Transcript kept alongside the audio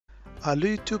Hello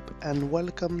YouTube and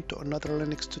welcome to another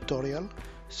Linux tutorial.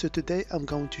 So today I'm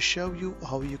going to show you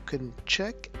how you can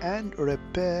check and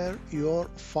repair your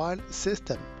file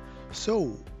system.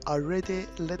 So are ready?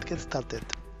 Let's get started.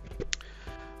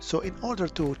 So in order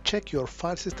to check your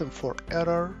file system for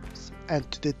errors and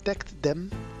to detect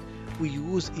them, we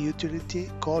use a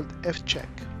utility called Fsck.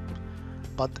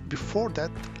 But before that,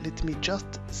 let me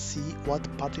just see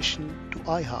what partition do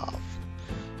I have.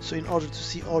 So in order to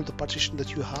see all the partition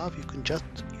that you have, you can just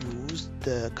use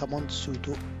the command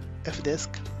sudo fdisk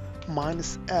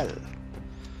 -l.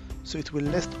 So it will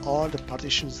list all the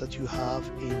partitions that you have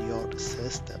in your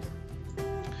system.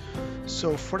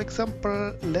 So for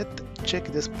example, let's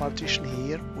check this partition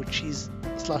here, which is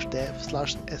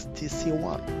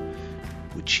 /dev/stc1,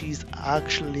 which is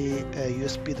actually a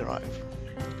USB drive.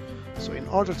 So in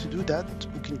order to do that,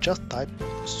 we can just type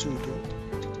sudo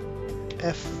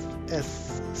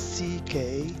fsck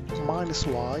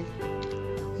 -y.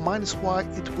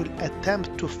 -y, it will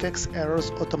attempt to fix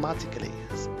errors automatically.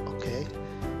 Okay,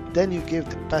 then you give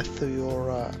the path to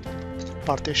your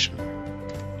partition,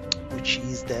 which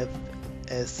is dev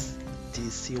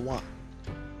stc1.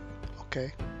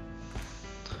 Okay,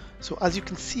 so as you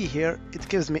can see here, it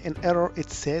gives me an error.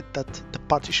 It said that the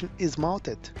partition is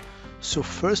mounted. So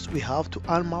first we have to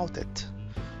unmount it.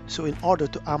 So in order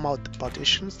to unmount the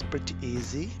partitions, pretty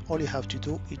easy. All you have to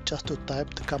do is just to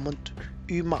type the command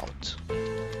umount.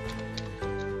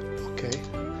 Okay,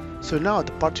 so now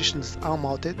the partition is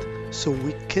unmounted, so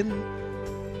we can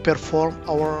perform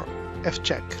our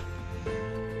fcheck.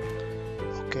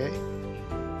 Okay,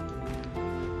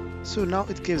 so now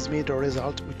it gives me the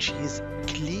result, which is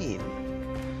clean.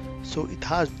 So it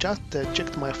has just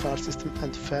checked my file system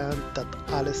and found that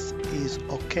Alice is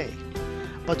okay.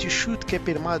 But you should keep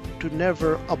in mind to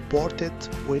never abort it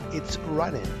when it's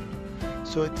running.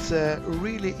 So it's a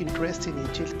really interesting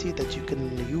utility that you can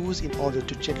use in order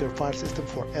to check your file system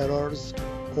for errors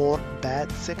or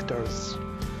bad sectors.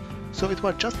 So it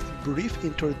was just a brief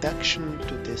introduction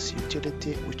to this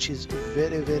utility, which is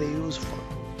very useful.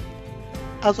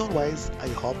 As always, I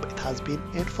hope it has been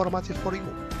informative for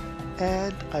you,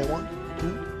 and I want to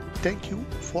thank you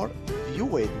for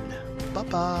viewing. Bye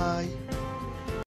bye.